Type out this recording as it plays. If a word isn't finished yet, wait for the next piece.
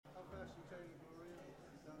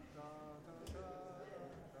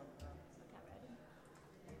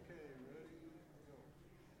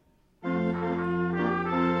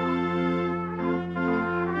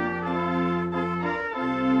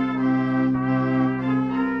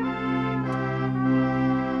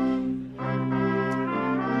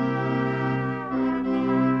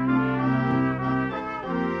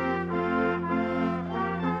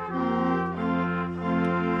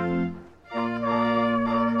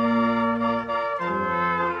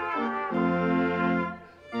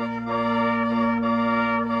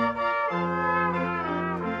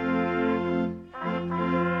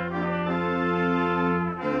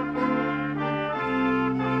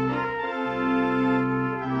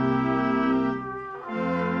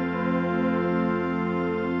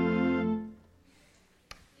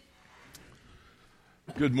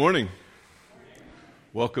Good morning.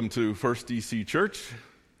 Welcome to First DC Church.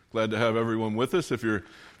 Glad to have everyone with us. If you're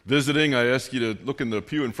visiting, I ask you to look in the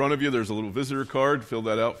pew in front of you. There's a little visitor card. Fill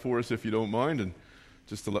that out for us if you don't mind, and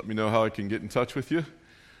just to let me know how I can get in touch with you.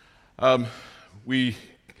 We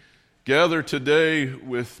gather today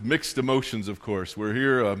with mixed emotions, of course. We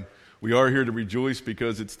are here to rejoice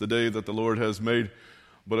because it's the day that the Lord has made.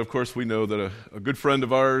 But of course, we know that a good friend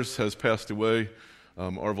of ours has passed away.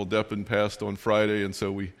 Arvel Deppen passed on Friday, and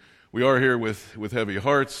so we are here with heavy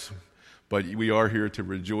hearts, but we are here to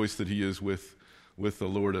rejoice that he is with the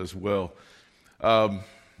Lord as well.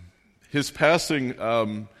 His passing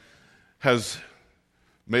has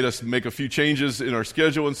made us make a few changes in our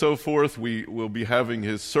schedule and so forth. We will be having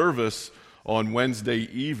his service on Wednesday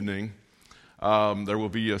evening. There will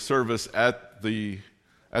be a service at the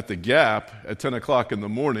Gap at 10 o'clock in the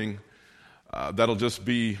morning. That'll just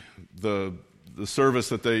be the service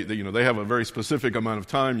that they have a very specific amount of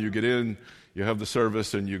time. You get in, you have the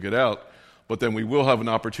service, and you get out. But then we will have an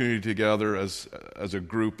opportunity to gather as a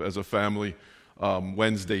group, as a family,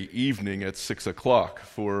 Wednesday evening at 6 o'clock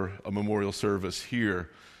for a memorial service here.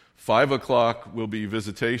 5 o'clock will be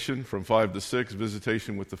visitation, from 5 to 6,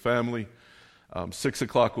 visitation with the family. 6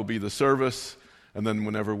 o'clock will be the service, and then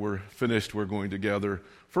whenever we're finished, we're going to gather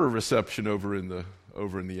for a reception over in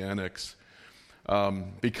the annex.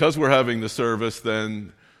 Because we're having the service,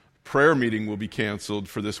 then prayer meeting will be canceled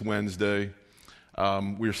for this Wednesday.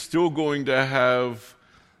 We're still going to have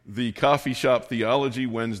the coffee shop theology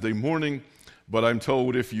Wednesday morning, but I'm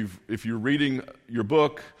told if you're reading your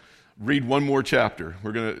book, read one more chapter.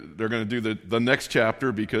 They're gonna do the next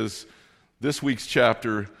chapter because this week's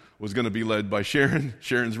chapter was going to be led by Sharon.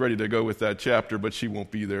 Sharon's ready to go with that chapter, but she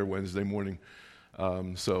won't be there Wednesday morning.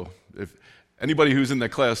 So if anybody who's in that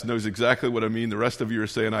class knows exactly what I mean. The rest of you are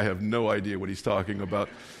saying, I have no idea what he's talking about.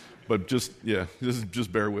 But just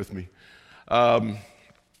bear with me.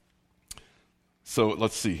 So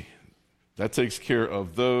let's see. That takes care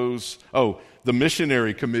of those. Oh, the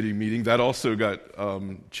missionary committee meeting, that also got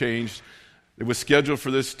changed. It was scheduled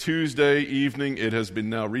for this Tuesday evening. It has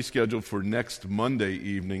been now rescheduled for next Monday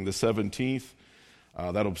evening, the 17th.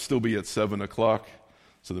 That'll still be at 7 o'clock.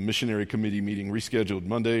 So the missionary committee meeting rescheduled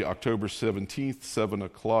Monday, October 17th, 7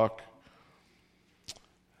 o'clock.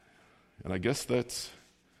 And I guess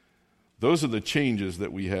those are the changes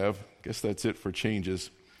that we have. I guess that's it for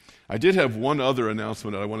changes. I did have one other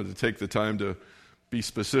announcement that I wanted to take the time to be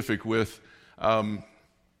specific with. I've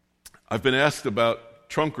been asked about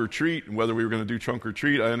trunk or treat and whether we were going to do trunk or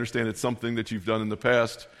treat. I understand it's something that you've done in the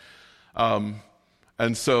past.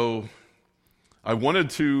 And so I wanted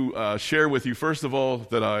to share with you, first of all,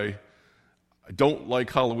 that I don't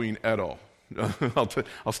like Halloween at all.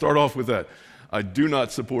 I'll start off with that. I do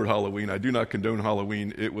not support Halloween. I do not condone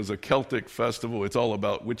Halloween. It was a Celtic festival. It's all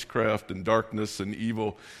about witchcraft and darkness and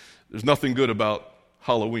evil. There's nothing good about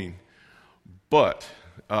Halloween. But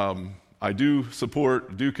I do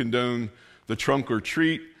condone the trunk or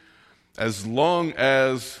treat, as long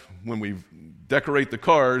as when we decorate the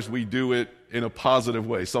cars, we do it in a positive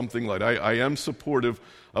way, something like I am supportive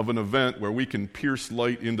of an event where we can pierce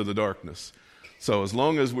light into the darkness. So as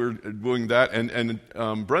long as we're doing that, and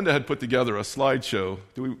Brenda had put together a slideshow.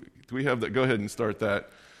 Do we have that? Go ahead and start that.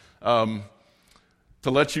 To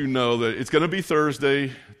let you know that it's going to be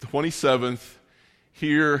Thursday, 27th,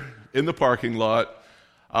 here in the parking lot.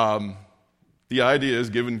 The idea is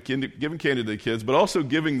giving candy to the kids, but also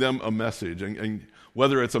giving them a message, and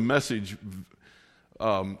whether it's a message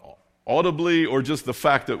audibly or just the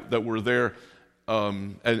fact that we're there.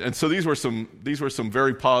 And so these were some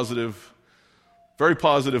very positive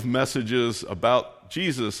messages about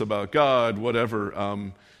Jesus, about God, whatever,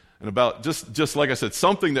 and about just like I said,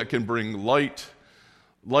 something that can bring light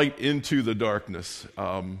into the darkness.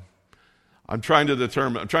 I'm trying to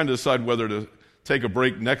decide whether to take a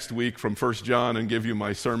break next week from 1 John and give you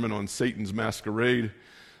my sermon on Satan's masquerade,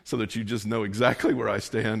 so that you just know exactly where I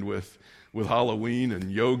stand with Halloween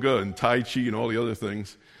and yoga and Tai Chi and all the other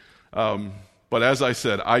things. But as I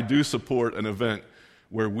said, I do support an event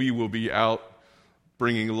where we will be out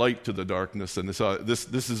bringing light to the darkness, and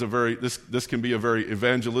this can be a very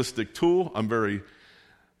evangelistic tool. I'm very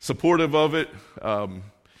supportive of it,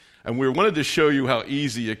 and we wanted to show you how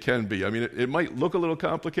easy it can be. I mean, it might look a little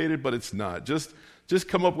complicated, but it's not. Just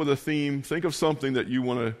come up with a theme. Think of something that you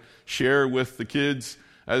want to share with the kids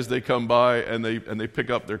as they come by and they pick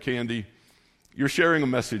up their candy. You're sharing a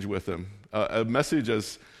message with them, a message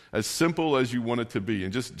as simple as you want it to be,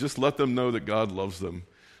 and just let them know that God loves them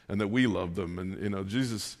and that we love them, and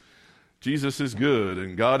Jesus is good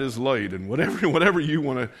and God is light, and whatever you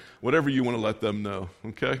want to let them know.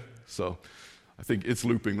 Okay, so I think it's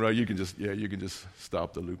looping, right? You can just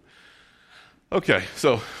stop the loop. Okay,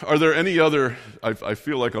 so are there any other, I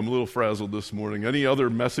feel like I'm a little frazzled this morning, any other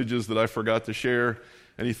messages that I forgot to share?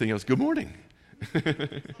 Anything else? Good morning.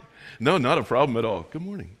 No, not a problem at all. Good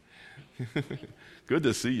morning. Good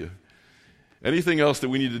to see you. Anything else that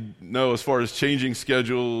we need to know as far as changing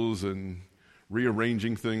schedules and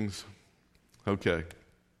rearranging things? Okay.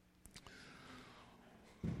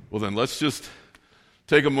 Well then, let's just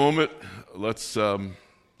take a moment. Let's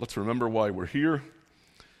remember why we're here,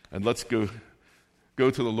 and let's go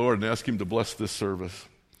to the Lord and ask Him to bless this service.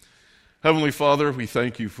 Heavenly Father, we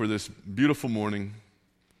thank You for this beautiful morning.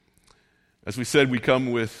 As we said, we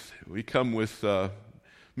come with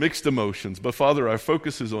mixed emotions, but Father, our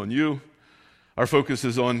focus is on You. Our focus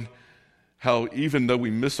is on how even though we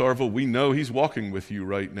miss Arvel, we know he's walking with You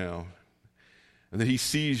right now, and that he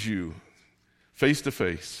sees You face to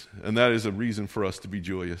face, and that is a reason for us to be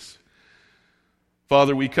joyous.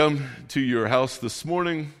 Father, we come to Your house this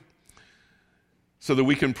morning so that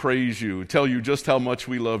we can praise You, tell You just how much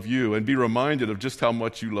we love You, and be reminded of just how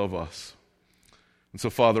much You love us. And so,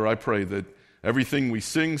 Father, I pray that everything we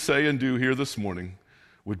sing, say, and do here this morning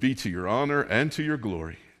would be to Your honor and to Your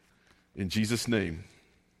glory. In Jesus' name,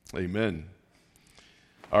 amen.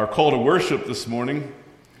 Our call to worship this morning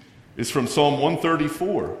is from Psalm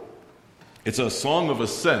 134. It's a song of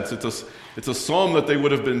ascent. It's a psalm that they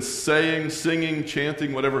would have been saying, singing,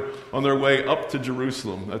 chanting, whatever, on their way up to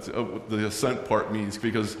Jerusalem. That's what the ascent part means,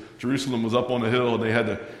 because Jerusalem was up on a hill, and they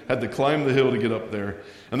had to climb the hill to get up there.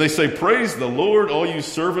 And they say, "Praise the Lord, all you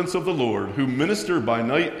servants of the Lord, who minister by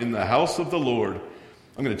night in the house of the Lord."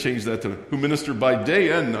 I'm going to change that to "who minister by day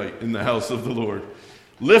and night in the house of the Lord.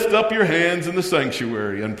 Lift up your hands in the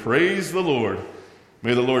sanctuary and praise the Lord.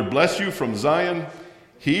 May the Lord bless you from Zion,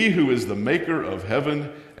 He who is the maker of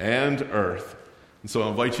heaven and earth." And so I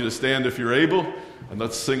invite you to stand if you're able, and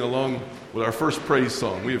let's sing along with our first praise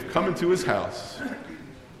song. We have come into His house.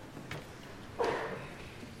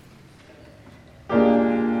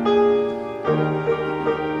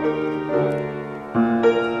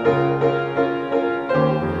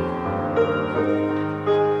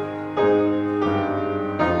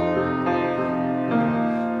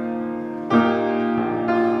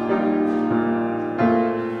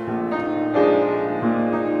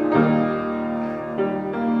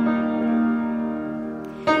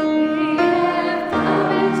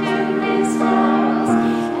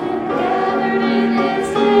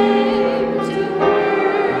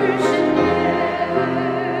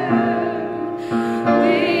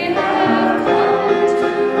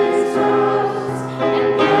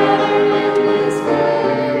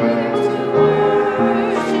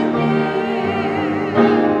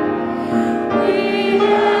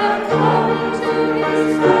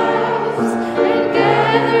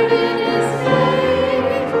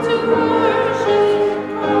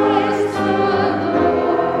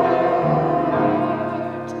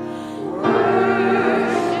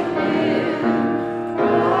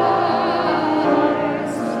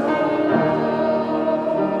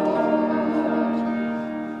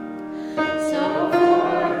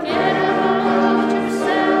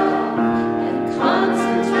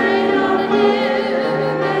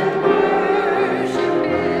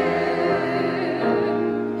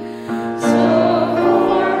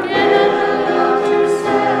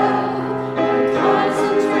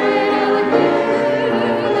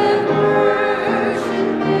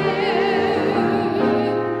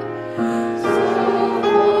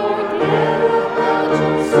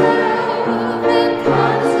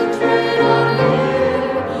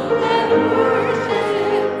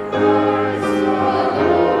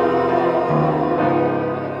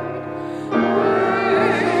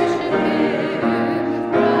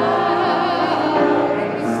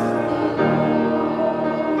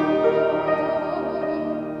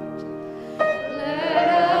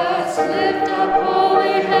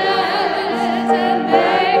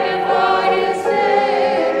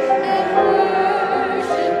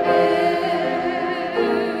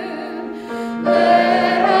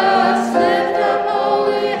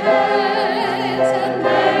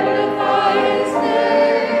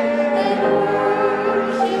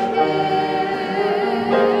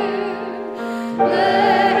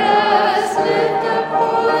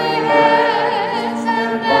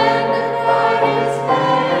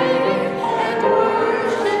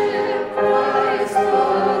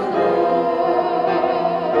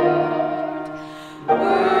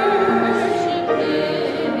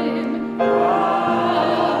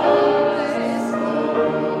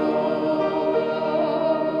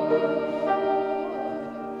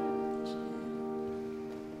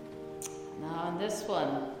 Now on this one,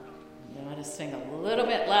 God to sing a little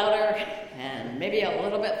bit louder and maybe a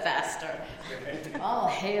little bit faster. All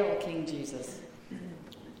hail King Jesus.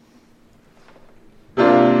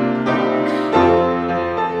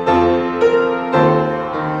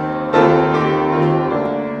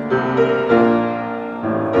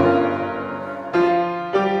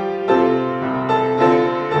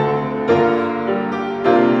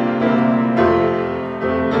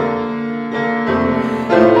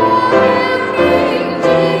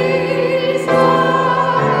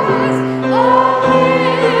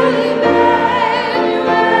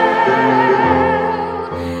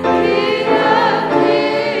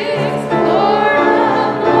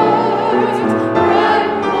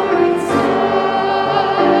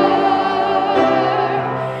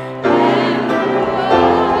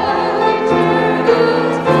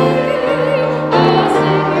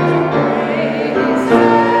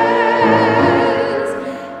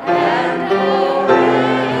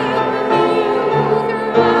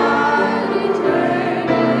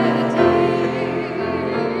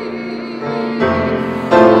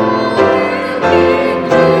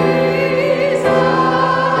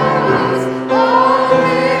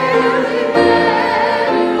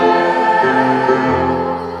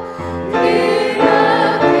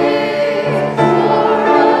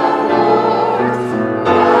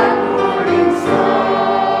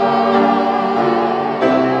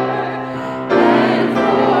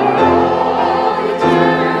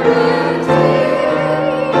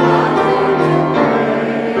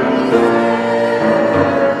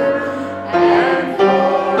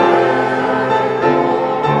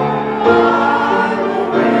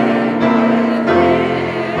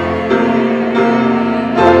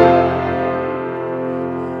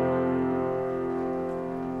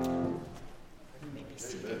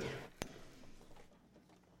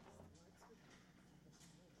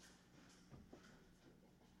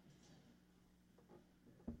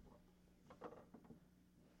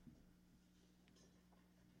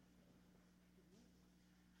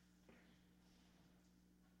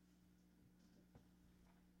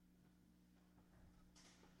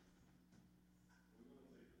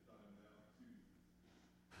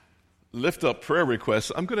 Lift up prayer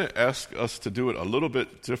requests. I'm going to ask us to do it a little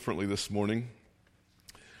bit differently this morning.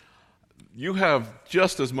 You have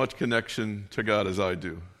just as much connection to God as I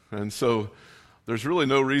do. And so there's really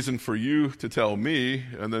no reason for you to tell me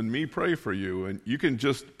and then me pray for you. And you can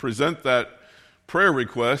just present that prayer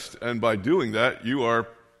request, and by doing that, you are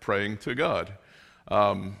praying to God.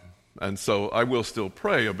 And so I will still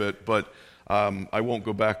pray a bit, but I won't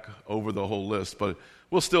go back over the whole list. But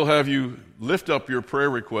we'll still have you lift up your prayer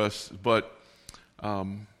requests, but I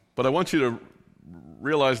want you to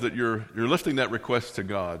realize that you're lifting that request to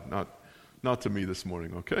God, not to me this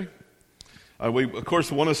morning, okay? We, of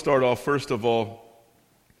course, want to start off, first of all,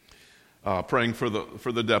 praying for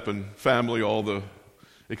the Deppen family, all the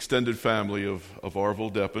extended family of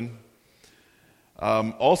Arvil Deppen.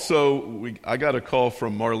 Also, I got a call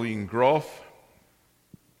from Marlene Groff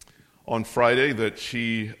on Friday that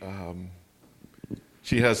she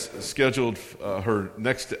has scheduled her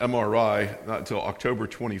next MRI not until October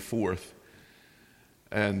 24th,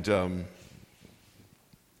 and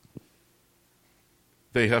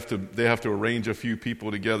they have to arrange a few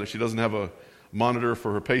people together. She doesn't have a monitor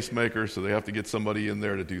for her pacemaker, so they have to get somebody in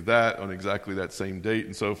there to do that on exactly that same date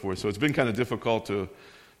and so forth. So it's been kind of difficult to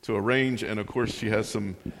arrange, and of course she has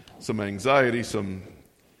some anxiety, some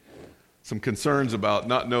concerns about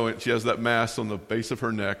not knowing. She has that mass on the base of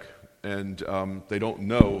her neck, and they don't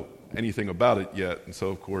know anything about it yet, and so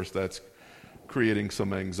of course that's creating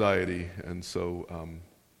some anxiety. And so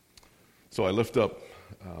I lift up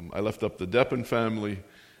the Deppen family,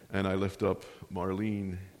 and I lift up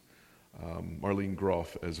Marlene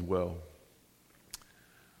Groff as well.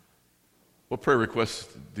 What prayer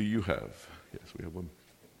requests do you have? Yes, we have one.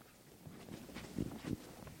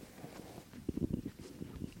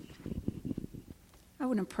 I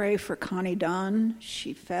want to pray for Connie Dunn.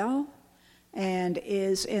 She fell and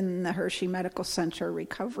is in the Hershey Medical Center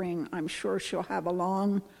recovering. I'm sure she'll have a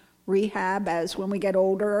long rehab, as when we get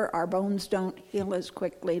older, our bones don't heal as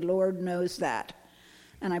quickly. Lord knows that.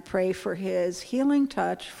 And I pray for his healing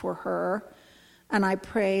touch for her. And I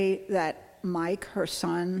pray that Mike, her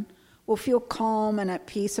son, will feel calm and at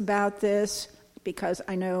peace about this, because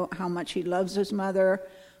I know how much he loves his mother.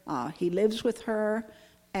 He lives with her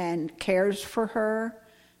and cares for her,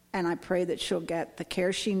 and I pray that she'll get the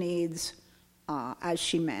care she needs as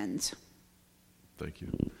she mends. Thank you.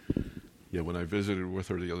 Yeah, when I visited with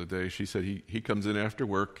her the other day, she said he comes in after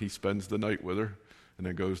work, he spends the night with her, and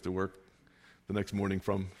then goes to work the next morning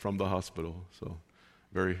from the hospital. So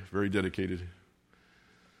very, very dedicated.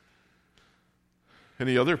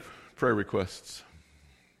 Any other prayer requests?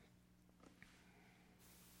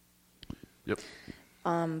 Yep.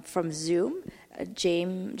 From Zoom,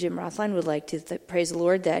 Jim Rothline would like to praise the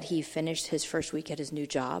Lord that he finished his first week at his new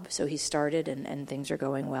job. So he started and things are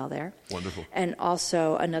going well there. Wonderful. And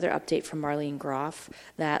also another update from Marlene Groff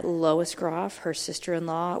that Lois Groff, her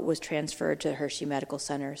sister-in-law, was transferred to Hershey Medical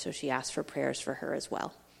Center. So she asked for prayers for her as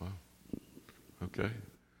well. Wow. Okay.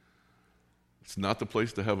 It's not the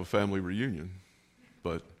place to have a family reunion,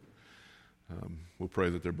 but we'll pray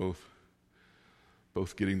that they're both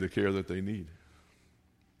getting the care that they need.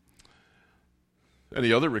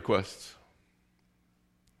 Any other requests?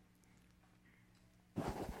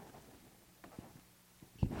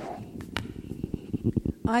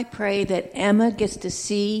 I pray that Emma gets to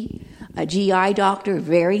see a GI doctor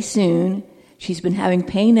very soon. She's been having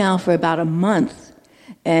pain now for about a month,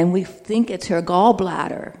 and we think it's her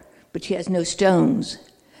gallbladder, but she has no stones.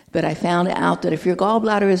 But I found out that if your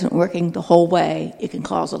gallbladder isn't working the whole way, it can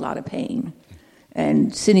cause a lot of pain.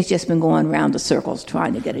 And Cindy's just been going around the circles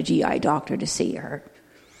trying to get a GI doctor to see her.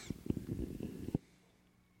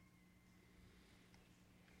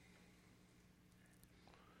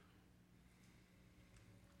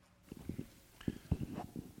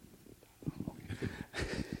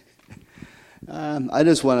 I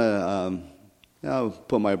just want to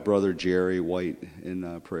put my brother Jerry White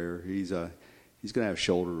in prayer. He's going to have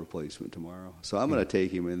shoulder replacement tomorrow, so I'm going to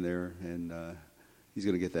take him in there, and he's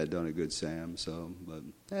going to get that done at Good Sam. So, but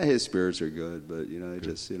his spirits are good, but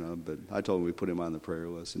but I told him we put him on the prayer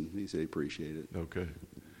list, and he said he appreciated it. Okay.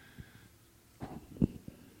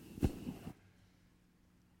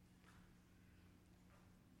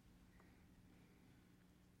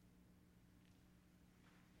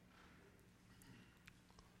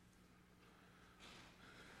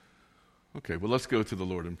 Okay, well, let's go to the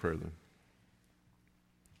Lord in prayer then.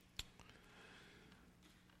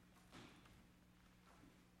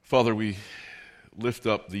 Father, we lift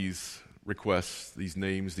up these requests, these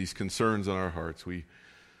names, these concerns on our hearts. We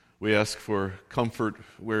ask for comfort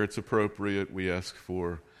where it's appropriate. We ask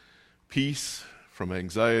for peace from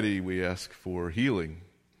anxiety. We ask for healing.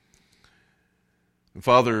 And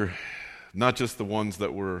Father, not just the ones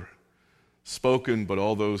that were spoken, but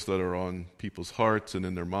all those that are on people's hearts and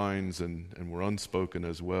in their minds and were unspoken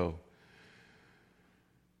as well.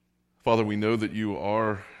 Father, we know that you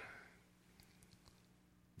are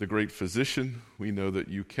the great physician. We know that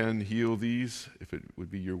you can heal these if it would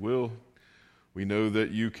be your will. We know that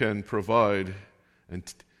you can provide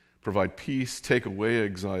peace, take away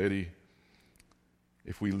anxiety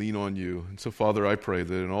if we lean on you. And so, Father, I pray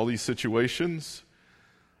that in all these situations,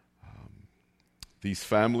 these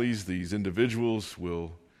families, these individuals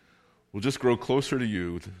will just grow closer to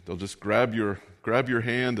you. They'll just grab your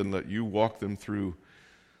hand and let you walk them through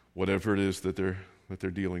whatever it is that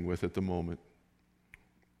they're dealing with at the moment.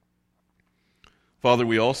 Father,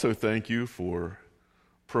 we also thank you for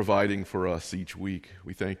providing for us each week.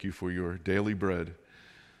 We thank you for your daily bread.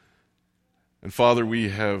 And Father, we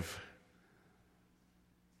have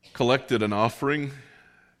collected an offering,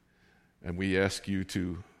 and we ask you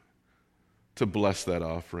to bless that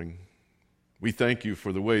offering. We thank you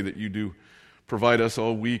for the way that you do provide us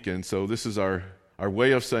all week, and so this is our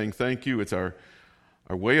way of saying thank you. It's our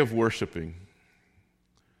way of worshiping.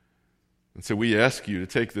 And so we ask you to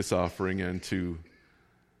take this offering and to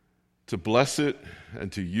bless it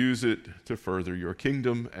and to use it to further your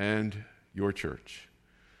kingdom and your church.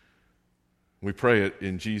 We pray it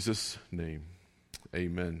in Jesus' name.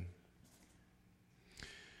 Amen.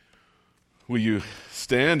 Will you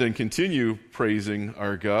stand and continue praising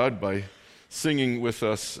our God by singing with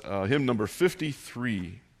us hymn number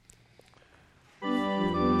 53.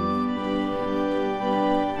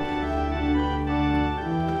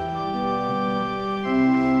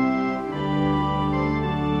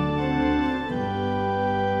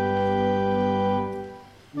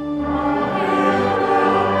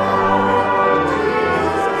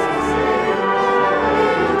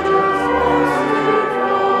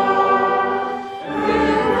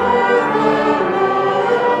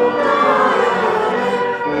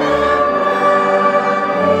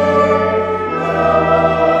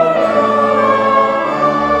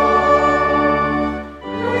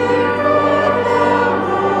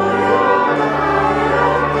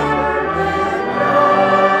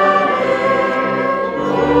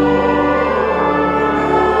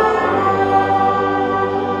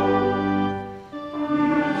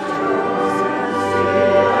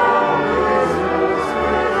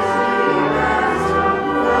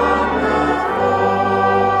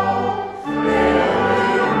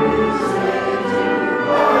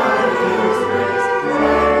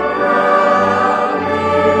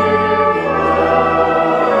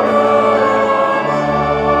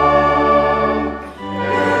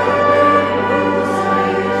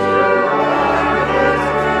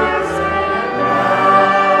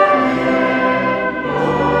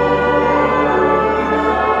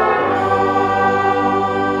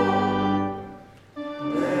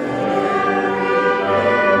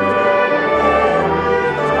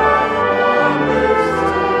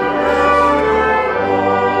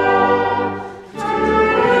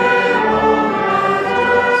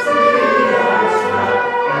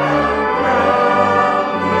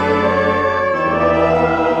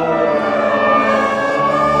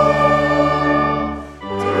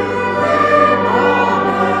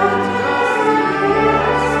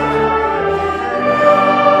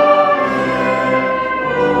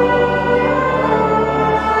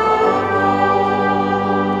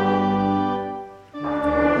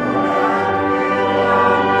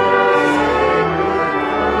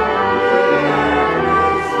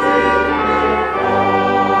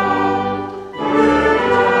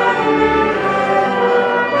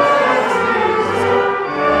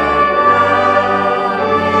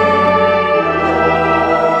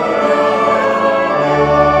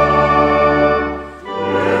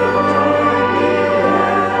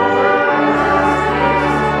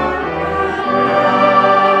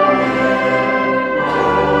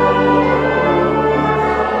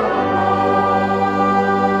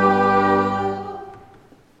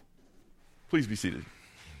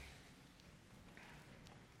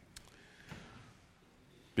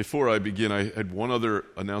 Before I begin, I had one other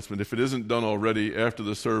announcement. If it isn't done already, after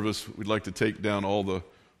the service, we'd like to take down all the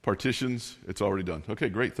partitions. It's already done. Okay,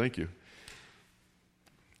 great, thank you.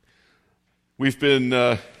 We've been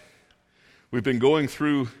going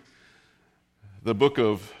through the book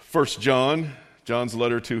of 1 John, John's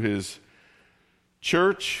letter to his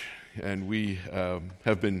church, and we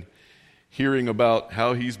have been hearing about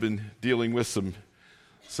how he's been dealing with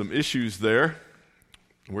some issues there.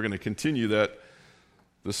 We're going to continue that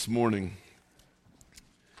this morning.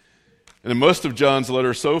 And in most of John's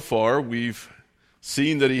letter so far, we've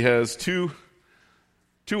seen that he has two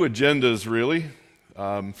agendas, really.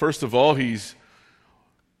 First of all, he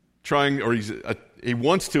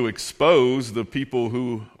wants to expose the people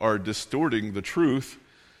who are distorting the truth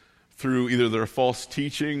through either their false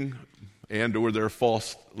teaching and or their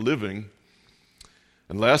false living.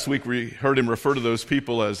 And last week we heard him refer to those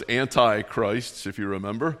people as antichrists, if you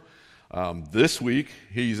remember. This week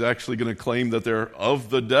he's actually going to claim that they're of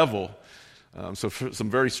the devil. So some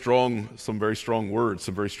very strong words,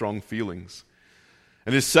 some very strong feelings.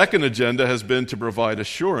 And his second agenda has been to provide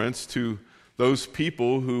assurance to those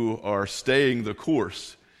people who are staying the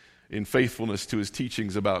course in faithfulness to his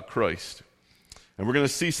teachings about Christ. And we're going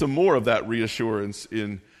to see some more of that reassurance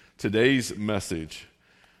in today's message.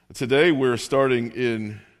 Today we're starting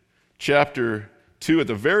in chapter 2 at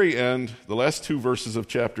the very end, the last two verses of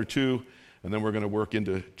chapter 2, and then we're going to work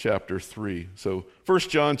into chapter 3. So 1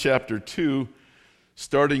 John chapter 2,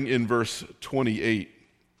 starting in verse 28.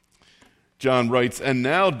 John writes, "And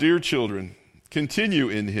now, dear children, continue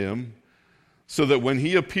in him, so that when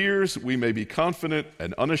he appears, we may be confident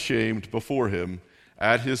and unashamed before him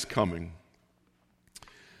at his coming."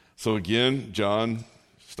 So again, John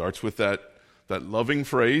starts with that loving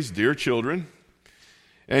phrase, "dear children,"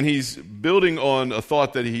 and he's building on a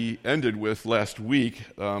thought that he ended with last week.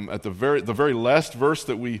 At the very last verse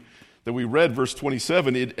that we read, verse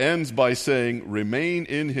 27, it ends by saying, "Remain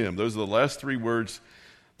in him." Those are the last three words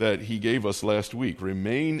that he gave us last week.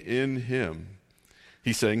 Remain in him.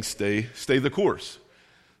 He's saying, stay the course.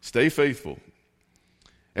 Stay faithful.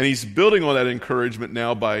 And he's building on that encouragement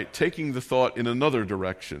now by taking the thought in another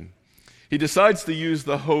direction. He decides to use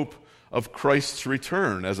the hope of Christ's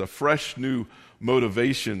return as a fresh new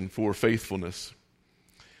motivation for faithfulness.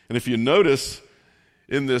 And if you notice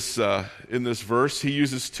in this verse, he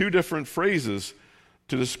uses two different phrases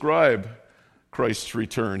to describe Christ's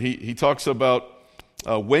return. He talks about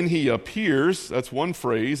when he appears, that's one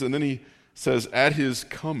phrase, and then he says at his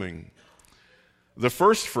coming. The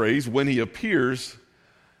first phrase, when he appears,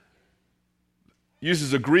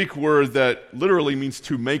 uses a Greek word that literally means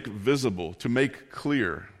to make visible, to make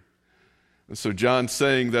clear. And so John's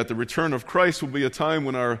saying that the return of Christ will be a time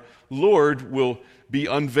when our Lord will be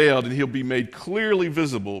unveiled and he'll be made clearly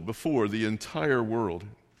visible before the entire world.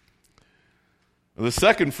 And the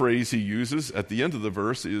second phrase he uses at the end of the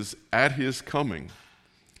verse is at his coming.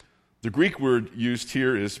 The Greek word used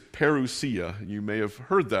here is parousia. You may have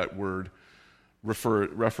heard that word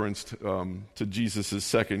referenced to Jesus'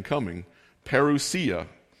 second coming. Parousia.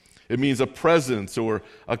 It means a presence or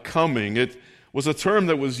a coming. It was a term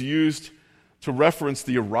that was used to reference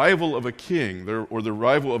the arrival of a king or the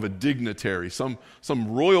arrival of a dignitary, some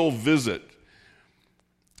royal visit.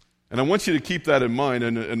 And I want you to keep that in mind,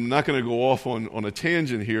 and I'm not going to go off on a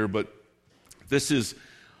tangent here, but this is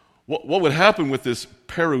what would happen with this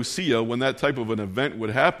parousia when that type of an event would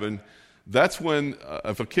happen. That's when,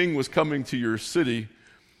 if a king was coming to your city,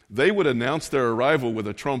 they would announce their arrival with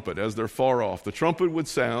a trumpet as they're far off. The trumpet would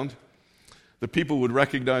sound, the people would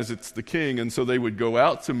recognize it's the king, and so they would go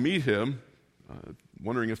out to meet him.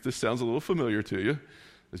 Wondering if this sounds a little familiar to you,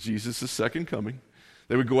 as Jesus' second coming.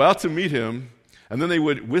 They would go out to meet him, and then they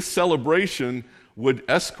would, with celebration, would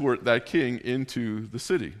escort that king into the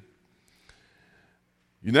city.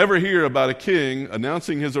 You never hear about a king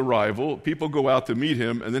announcing his arrival. People go out to meet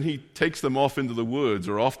him, and then he takes them off into the woods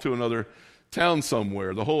or off to another town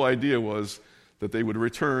somewhere. The whole idea was that they would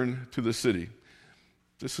return to the city.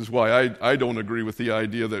 This is why I don't agree with the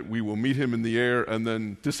idea that we will meet him in the air and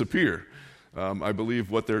then disappear. I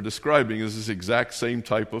believe what they're describing is this exact same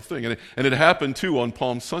type of thing. And it happened too on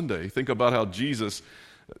Palm Sunday. Think about how Jesus,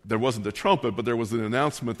 there wasn't the trumpet, but there was an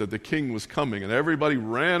announcement that the king was coming, and everybody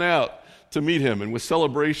ran out to meet him, and with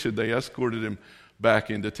celebration they escorted him back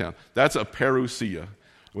into town. That's a parousia.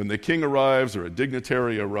 When the king arrives or a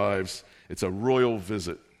dignitary arrives, it's a royal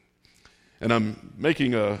visit. And I'm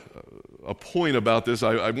making a point about this.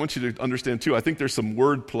 I want you to understand too, I think there's some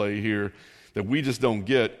wordplay here that we just don't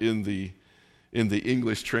get in the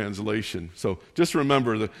English translation. So just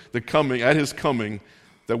remember the coming, at his coming,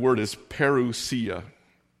 that word is parousia.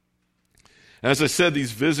 And as I said,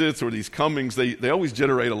 these visits or these comings, they always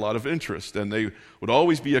generate a lot of interest, and they would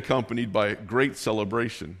always be accompanied by great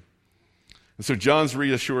celebration. And so John's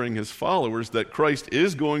reassuring his followers that Christ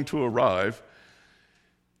is going to arrive,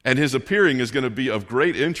 and his appearing is going to be of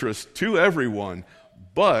great interest to everyone,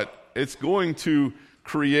 but it's going to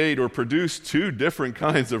create or produce two different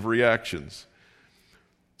kinds of reactions.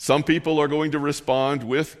 Some people are going to respond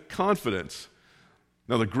with confidence.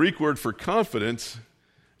 Now, the Greek word for confidence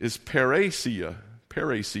is parousia.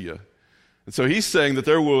 And so he's saying that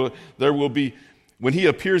there will be, when he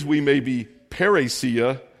appears, we may be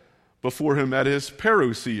parousia before him at his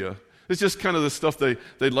parousia. It's just kind of the stuff they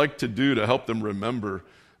like to do to help them remember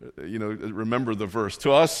the verse.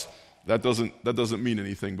 To us, that doesn't mean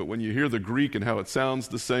anything, but when you hear the Greek and how it sounds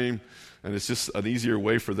the same, and it's just an easier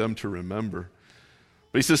way for them to remember.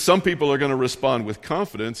 But he says some people are going to respond with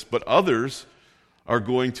confidence, but others are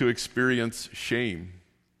going to experience shame.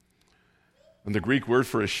 And the Greek word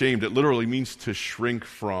for ashamed, it literally means to shrink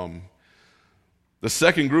from. The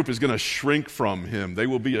second group is going to shrink from him. They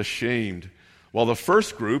will be ashamed. While the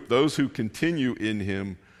first group, those who continue in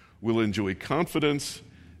him, will enjoy confidence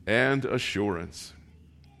and assurance.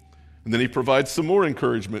 And then he provides some more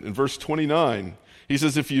encouragement in verse 29. He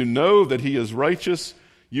says, if you know that he is righteous,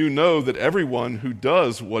 you know that everyone who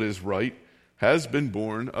does what is right has been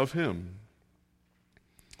born of him.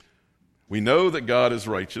 We know that God is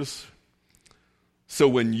righteous. So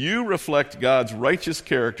when you reflect God's righteous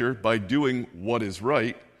character by doing what is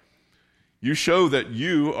right, you show that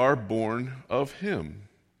you are born of him.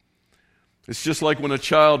 It's just like when a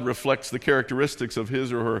child reflects the characteristics of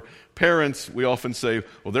his or her parents, we often say,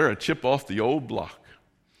 well, they're a chip off the old block.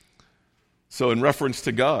 So in reference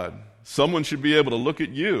to God, someone should be able to look at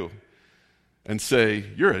you and say,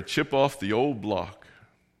 you're a chip off the old block.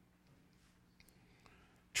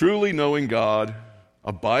 Truly knowing God,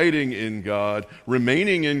 abiding in God,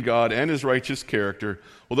 remaining in God and his righteous character,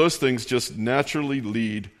 well, those things just naturally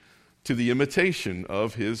lead to the imitation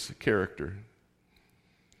of his character.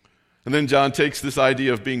 And then John takes this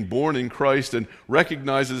idea of being born in Christ and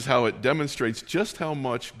recognizes how it demonstrates just how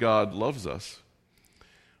much God loves us.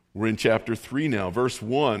 We're in chapter 3 now, verse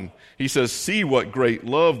 1. He says, see what great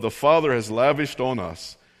love the Father has lavished on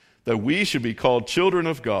us, that we should be called children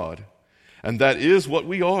of God. And that is what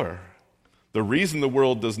we are. The reason the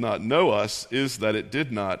world does not know us is that it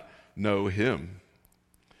did not know him.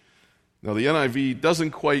 Now, the NIV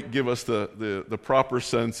doesn't quite give us the proper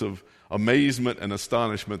sense of amazement and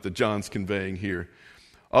astonishment that John's conveying here.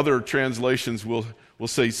 Other translations will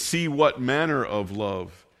say, see what manner of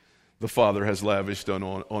love the Father has lavished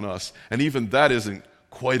on us. And even that isn't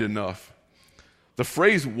quite enough. The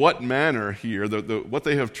phrase what manner here, what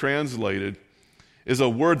they have translated, is a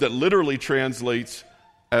word that literally translates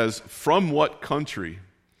as from what country.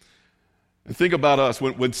 And think about us,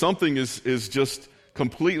 when something is just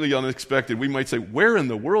completely unexpected, we might say, where in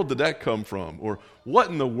the world did that come from? Or what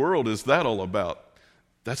in the world is that all about?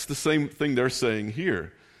 That's the same thing they're saying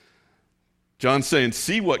here. John's saying,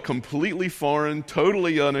 see what completely foreign,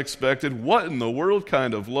 totally unexpected, what in the world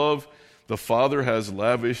kind of love the Father has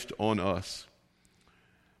lavished on us.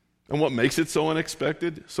 And what makes it so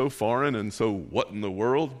unexpected, so foreign, and so what in the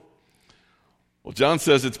world? Well, John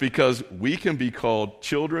says it's because we can be called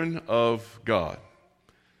children of God.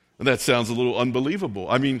 And that sounds a little unbelievable.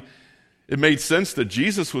 I mean, it made sense that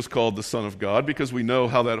Jesus was called the Son of God because we know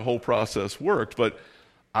how that whole process worked. But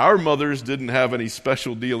our mothers didn't have any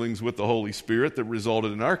special dealings with the Holy Spirit that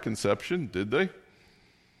resulted in our conception, did they?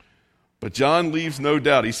 But John leaves no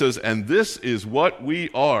doubt. He says, and this is what we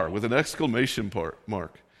are, with an exclamation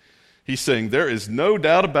mark. He's saying there is no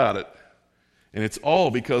doubt about it. And it's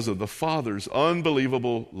all because of the Father's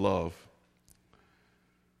unbelievable love.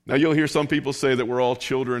 Now, you'll hear some people say that we're all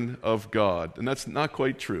children of God, and that's not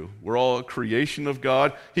quite true. We're all a creation of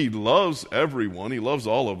God. He loves everyone. He loves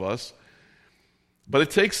all of us. But it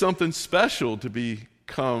takes something special to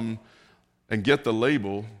become and get the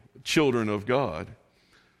label children of God.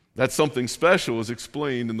 That something special is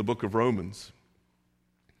explained in the book of Romans.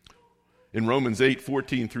 In Romans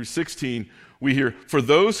 8:14 through 16, we hear, for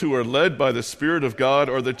those who are led by the Spirit of God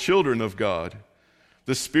are the children of God.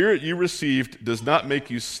 The Spirit you received does not make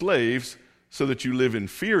you slaves so that you live in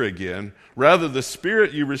fear again. Rather, the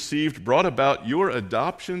Spirit you received brought about your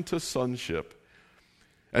adoption to sonship.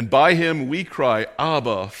 And by him we cry,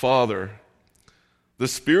 Abba, Father. The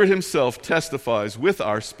Spirit himself testifies with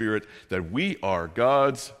our spirit that we are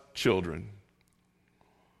God's children.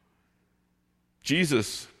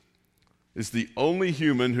 Jesus is the only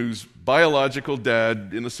human whose biological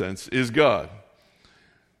dad, in a sense, is God.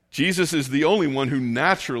 Jesus is the only one who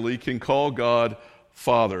naturally can call God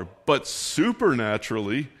Father, but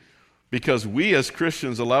supernaturally, because we as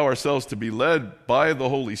Christians allow ourselves to be led by the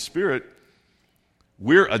Holy Spirit,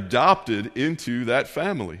 we're adopted into that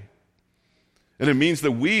family. And it means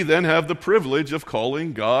that we then have the privilege of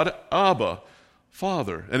calling God Abba,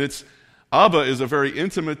 Father. And Abba is a very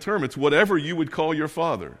intimate term. It's whatever you would call your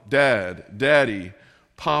father. Dad, Daddy,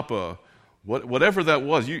 Papa, whatever that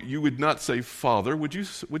was. You would not say, Father, would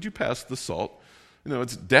you pass the salt?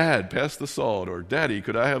 It's Dad, pass the salt, or Daddy,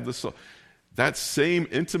 could I have the salt? That same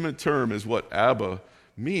intimate term is what Abba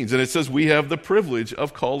means. And it says we have the privilege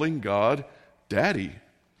of calling God Daddy.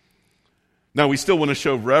 Now, we still want to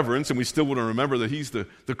show reverence, and we still want to remember that He's the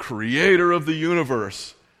creator of the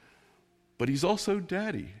universe. But He's also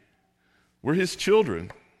Daddy. We're His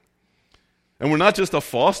children. And we're not just a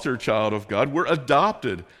foster child of God, we're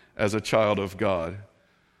adopted as a child of God.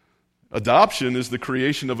 Adoption is the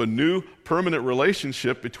creation of a new permanent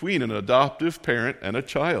relationship between an adoptive parent and a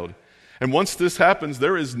child. And once this happens,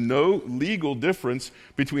 there is no legal difference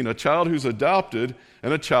between a child who's adopted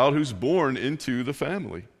and a child who's born into the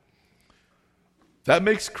family. That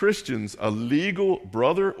makes Christians a legal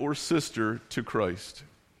brother or sister to Christ.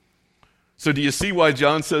 So do you see why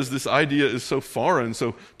John says this idea is so foreign,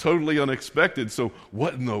 so totally unexpected, so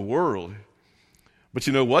what in the world? But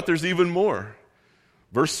you know what? There's even more.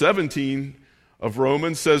 Verse 17 of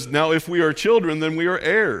Romans says, now if we are children, then we are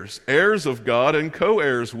heirs, heirs of God and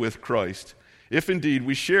co-heirs with Christ, if indeed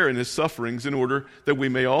we share in His sufferings in order that we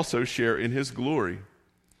may also share in His glory.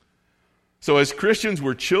 So as Christians,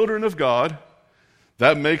 we're children of God.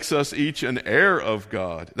 That makes us each an heir of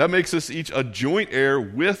God. That makes us each a joint heir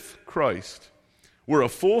with Christ. We're a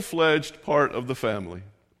full-fledged part of the family.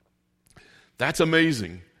 That's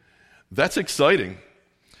amazing. That's exciting.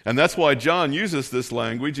 And that's why John uses this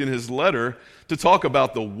language in his letter to talk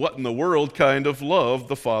about the what in the world kind of love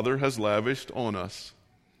the Father has lavished on us.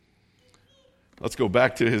 Let's go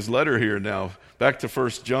back to his letter here now. Back to 1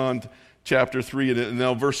 John chapter 3 and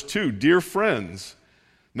now verse 2. Dear friends,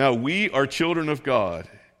 now we are children of God,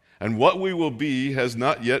 and what we will be has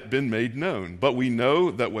not yet been made known. But we know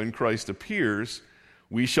that when Christ appears,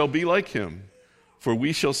 we shall be like Him, for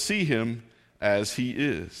we shall see Him as He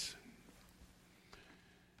is.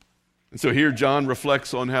 And so here John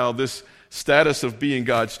reflects on how this status of being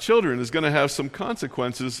God's children is going to have some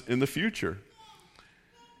consequences in the future.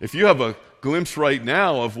 If you have a glimpse right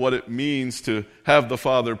now of what it means to have the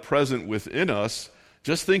Father present within us,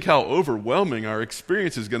 just think how overwhelming our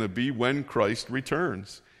experience is going to be when Christ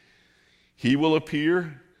returns. He will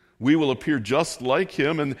appear, we will appear just like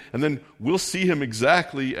Him, and then we'll see Him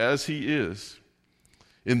exactly as He is.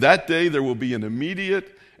 In that day, there will be an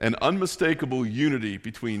immediate and unmistakable unity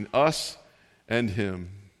between us and Him.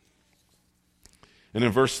 And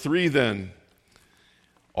in verse 3 then,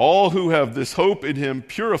 all who have this hope in Him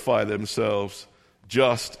purify themselves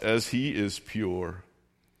just as He is pure.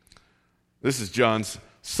 This is John's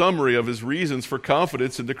summary of his reasons for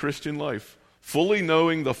confidence in the Christian life. Fully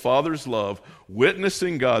knowing the Father's love,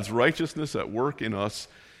 witnessing God's righteousness at work in us,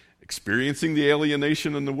 experiencing the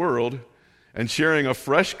alienation in the world, and sharing a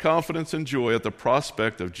fresh confidence and joy at the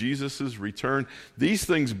prospect of Jesus' return. These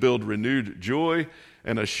things build renewed joy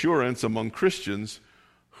and assurance among Christians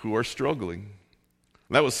who are struggling.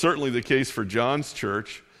 And that was certainly the case for John's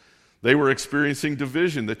church. They were experiencing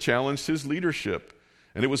division that challenged his leadership,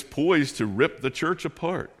 and it was poised to rip the church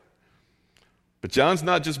apart. But John's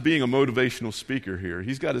not just being a motivational speaker here.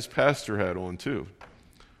 He's got his pastor hat on too.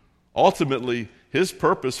 Ultimately, his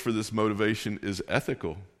purpose for this motivation is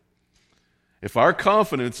ethical. If our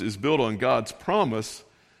confidence is built on God's promise,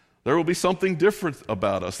 there will be something different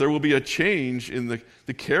about us. There will be a change in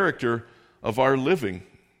the character of our living.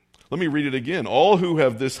 Let me read it again. All who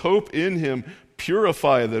have this hope in Him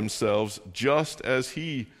purify themselves just as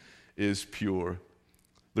He is pure.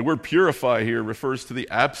 The word purify here refers to the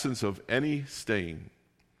absence of any stain.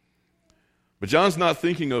 But John's not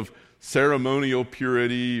thinking of ceremonial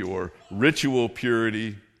purity or ritual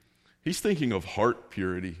purity. He's thinking of heart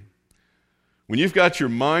purity. When you've got your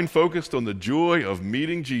mind focused on the joy of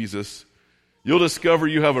meeting Jesus, you'll discover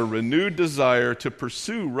you have a renewed desire to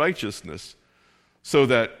pursue righteousness so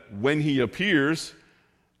that when He appears,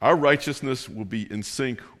 our righteousness will be in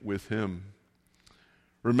sync with Him.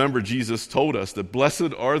 Remember, Jesus told us that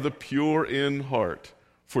blessed are the pure in heart,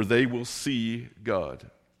 for they will see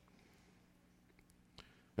God.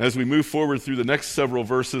 As we move forward through the next several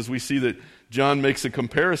verses, we see that John makes a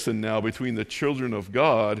comparison now between the children of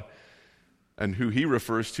God and who he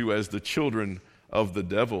refers to as the children of the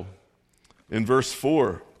devil. In verse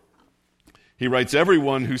 4, he writes,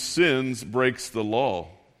 everyone who sins breaks the law.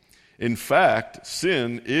 In fact,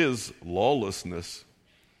 sin is lawlessness.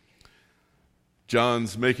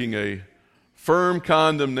 John's making a firm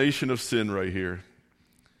condemnation of sin right here.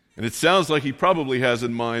 And it sounds like he probably has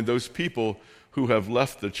in mind those people who have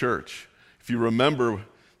left the church. If you remember,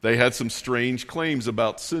 they had some strange claims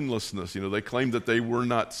about sinlessness. They claimed that they were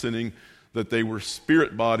not sinning, that they were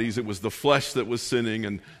spirit bodies. It was the flesh that was sinning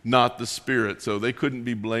and not the spirit. So they couldn't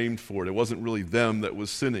be blamed for it. It wasn't really them that was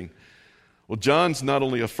sinning. Well, John's not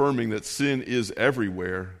only affirming that sin is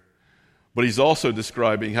everywhere, but he's also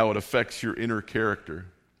describing how it affects your inner character.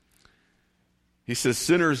 He says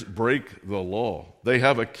sinners break the law. They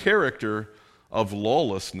have a character of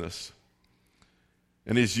lawlessness.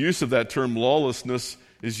 And his use of that term lawlessness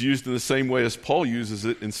is used in the same way as Paul uses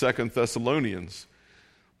it in 2 Thessalonians.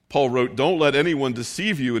 Paul wrote, "Don't let anyone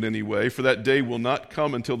deceive you in any way, for that day will not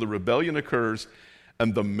come until the rebellion occurs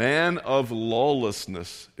and the man of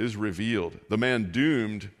lawlessness is revealed, the man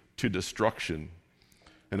doomed to destruction."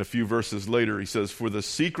 And a few verses later he says, "For the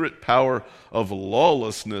secret power of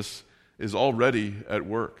lawlessness is already at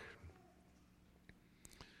work."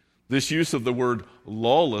 This use of the word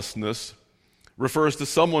lawlessness refers to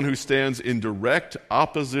someone who stands in direct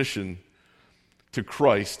opposition to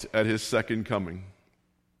Christ at his second coming.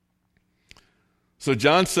 So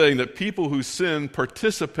John's saying that people who sin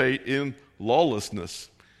participate in lawlessness.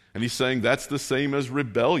 And he's saying that's the same as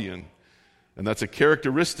rebellion. And that's a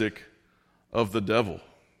characteristic of the devil.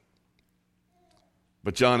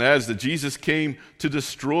 But John adds that Jesus came to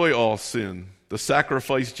destroy all sin. The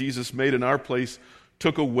sacrifice Jesus made in our place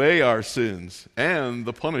took away our sins and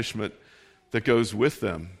the punishment that goes with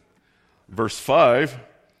them. Verse 5,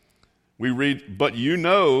 we read, "But you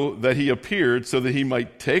know that he appeared so that he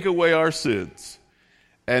might take away our sins,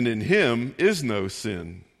 and in him is no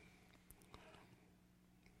sin."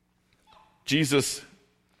 Jesus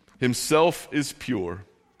himself is pure.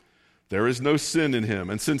 There is no sin in him.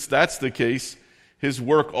 And since that's the case, his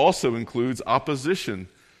work also includes opposition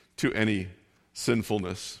to any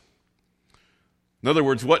sinfulness. In other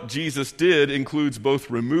words, what Jesus did includes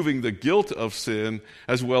both removing the guilt of sin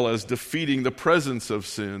as well as defeating the presence of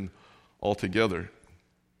sin altogether.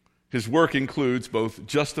 His work includes both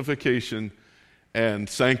justification and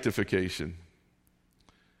sanctification.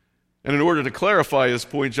 And in order to clarify his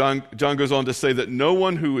point, John goes on to say that no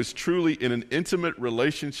one who is truly in an intimate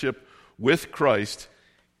relationship with Christ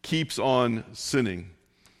keeps on sinning.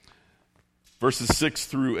 Verses 6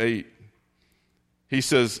 through 8. He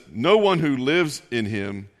says, "No one who lives in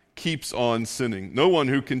him keeps on sinning. No one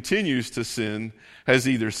who continues to sin has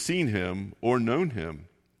either seen him or known him.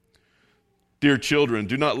 Dear children,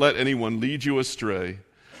 do not let anyone lead you astray.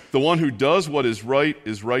 The one who does what is right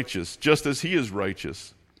is righteous, just as he is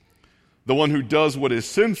righteous. The one who does what is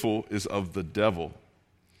sinful is of the devil,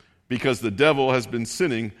 because the devil has been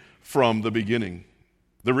sinning from the beginning.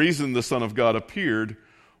 The reason the Son of God appeared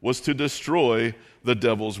was to destroy the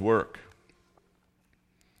devil's work."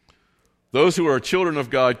 Those who are children of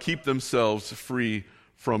God keep themselves free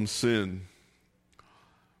from sin.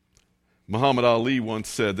 Muhammad Ali once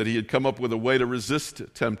said that he had come up with a way to resist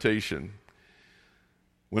temptation.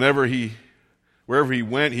 Wherever he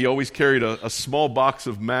went, he always carried a small box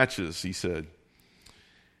of matches, he said.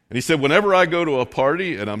 And he said, "Whenever I go to a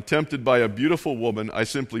party and I'm tempted by a beautiful woman, I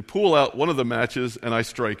simply pull out one of the matches and I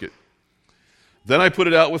strike it. Then I put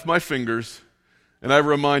it out with my fingers and I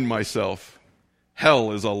remind myself,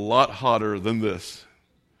 hell is a lot hotter than this."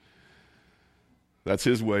 That's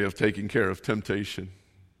his way of taking care of temptation.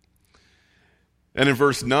 And in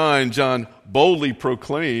verse 9, John boldly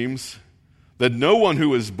proclaims that no one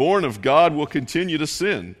who is born of God will continue to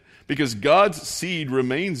sin, because God's seed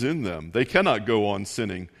remains in them. They cannot go on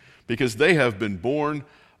sinning, because they have been born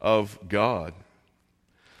of God.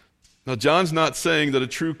 Now, John's not saying that a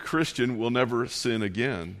true Christian will never sin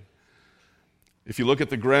again. If you look at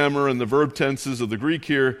the grammar and the verb tenses of the Greek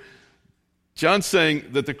here, John's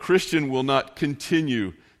saying that the Christian will not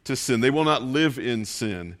continue to sin. They will not live in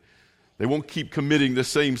sin. They won't keep committing the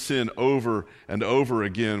same sin over and over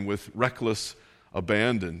again with reckless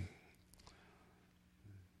abandon.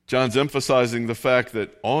 John's emphasizing the fact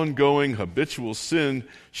that ongoing habitual sin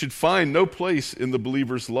should find no place in the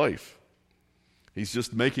believer's life. He's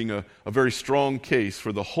just making a very strong case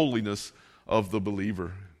for the holiness of the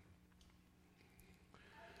believer.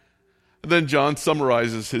 And then John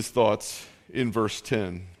summarizes his thoughts in verse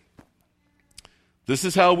 10. "This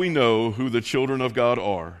is how we know who the children of God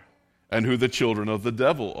are and who the children of the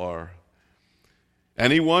devil are.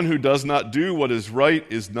 Anyone who does not do what is right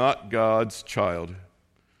is not God's child,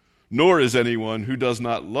 nor is anyone who does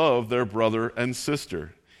not love their brother and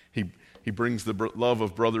sister." He brings the love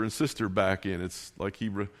of brother and sister back in. It's like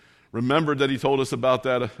he remembered that he told us about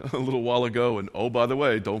that a little while ago, and oh, by the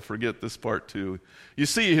way, don't forget this part too. You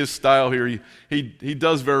see his style here. He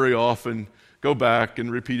does very often go back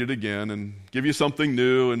and repeat it again and give you something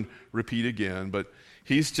new and repeat again, but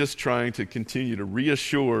he's just trying to continue to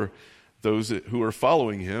reassure those who are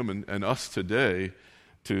following him and us today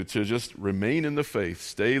to just remain in the faith,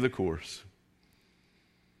 stay the course.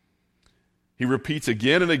 He repeats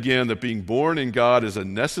again and again that being born in God is a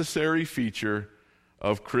necessary feature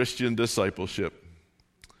of Christian discipleship.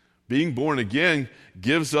 Being born again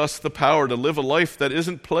gives us the power to live a life that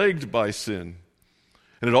isn't plagued by sin.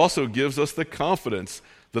 And it also gives us the confidence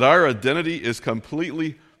that our identity is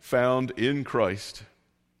completely found in Christ.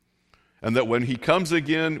 And that when he comes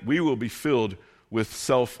again, we will be filled with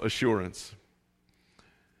self-assurance.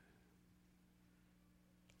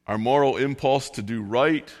 Our moral impulse to do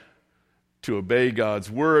right, to obey God's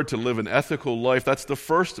word, to live an ethical life, that's the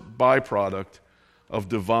first byproduct of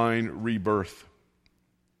divine rebirth.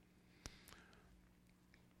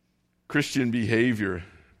 Christian behavior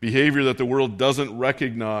that the world doesn't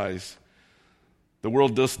recognize, the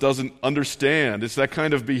world just doesn't understand. It's that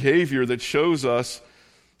kind of behavior that shows us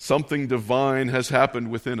something divine has happened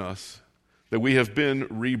within us, that we have been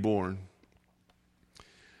reborn.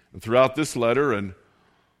 And throughout this letter and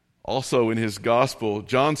also in his gospel,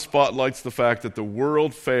 John spotlights the fact that the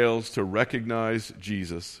world fails to recognize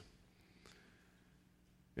Jesus.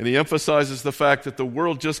 And he emphasizes the fact that the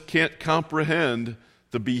world just can't comprehend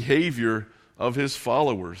the behavior of his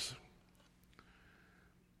followers.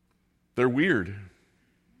 They're weird.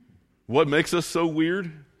 What makes us so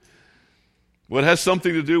weird? Well, it has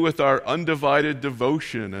something to do with our undivided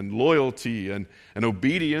devotion and loyalty and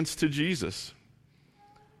obedience to Jesus.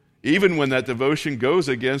 Even when that devotion goes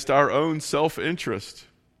against our own self-interest.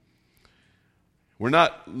 We're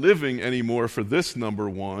not living anymore for this number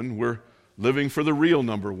one. We're living for the real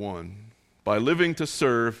number one by living to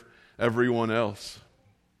serve everyone else.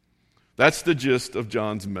 That's the gist of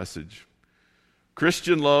John's message.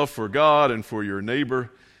 Christian love for God and for your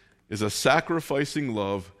neighbor is a sacrificing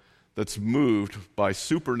love that's moved by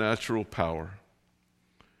supernatural power.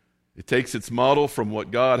 It takes its model from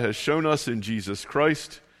what God has shown us in Jesus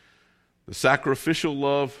Christ, the sacrificial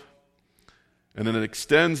love, and then it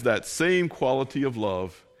extends that same quality of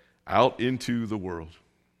love out into the world.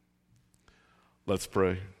 Let's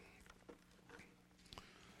pray.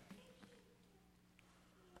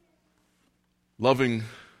 Loving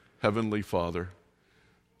Heavenly Father,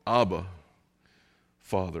 Abba,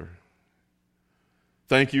 Father,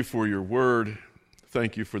 thank you for your word.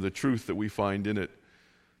 Thank you for the truth that we find in it.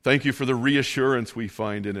 Thank you for the reassurance we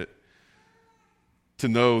find in it to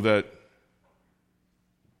know that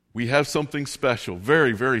we have something special,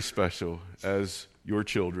 very, very special as your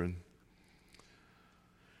children.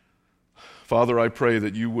 Father, I pray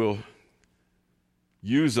that you will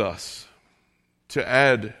use us to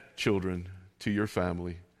add children to your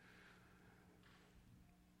family.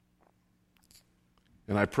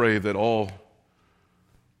 And I pray that all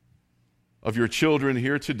of your children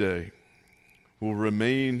here today will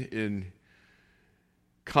remain in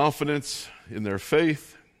confidence in their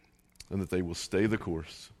faith and that they will stay the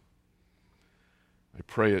course. I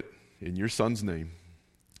pray it in your Son's name.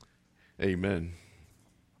 Amen.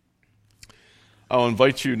 I'll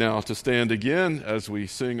invite you now to stand again as we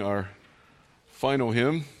sing our final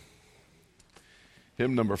hymn,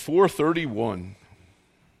 hymn number 431.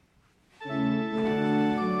 Amen.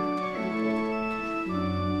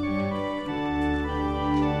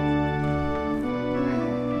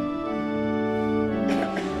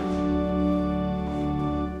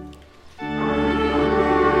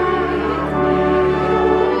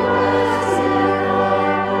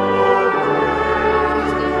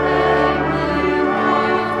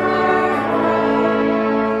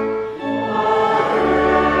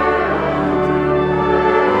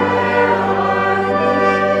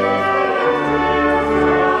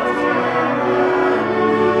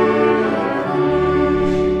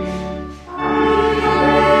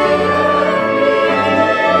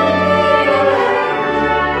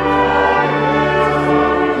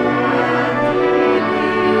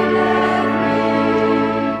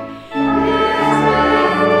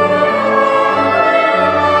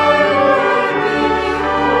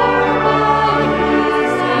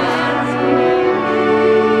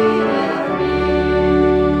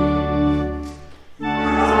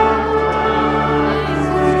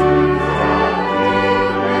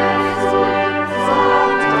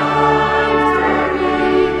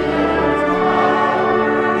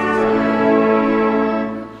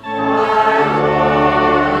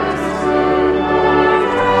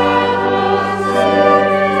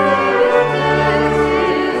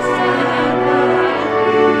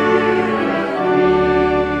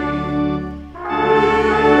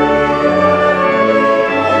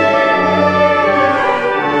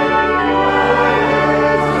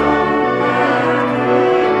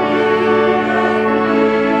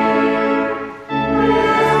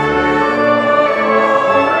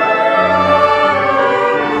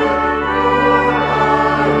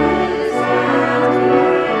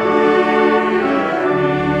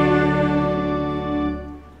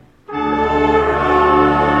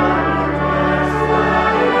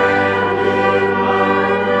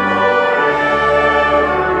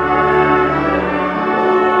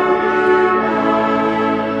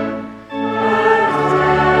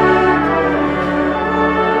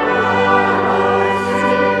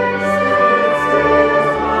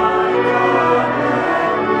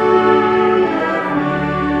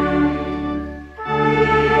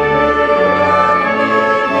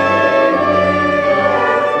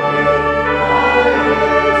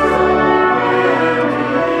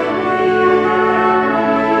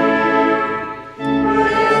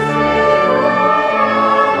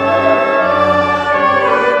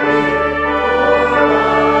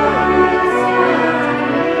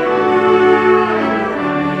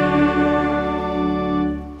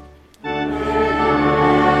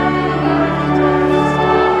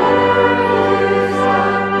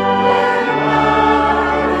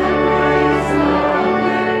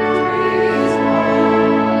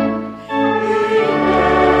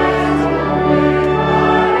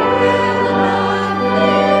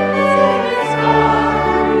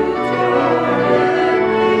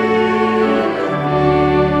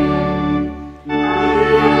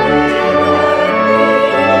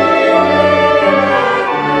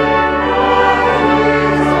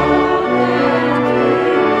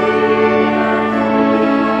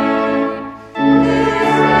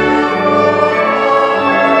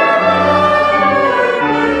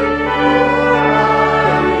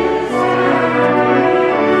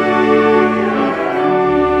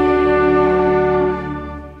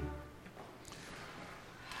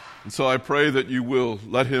 I pray that you will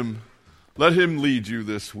let him lead you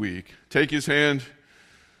this week. Take his hand,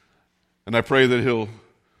 and I pray that he'll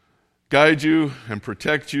guide you and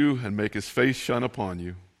protect you and make his face shine upon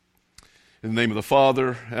you. In the name of the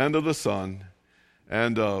Father, and of the Son,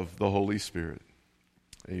 and of the Holy Spirit.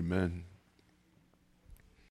 Amen.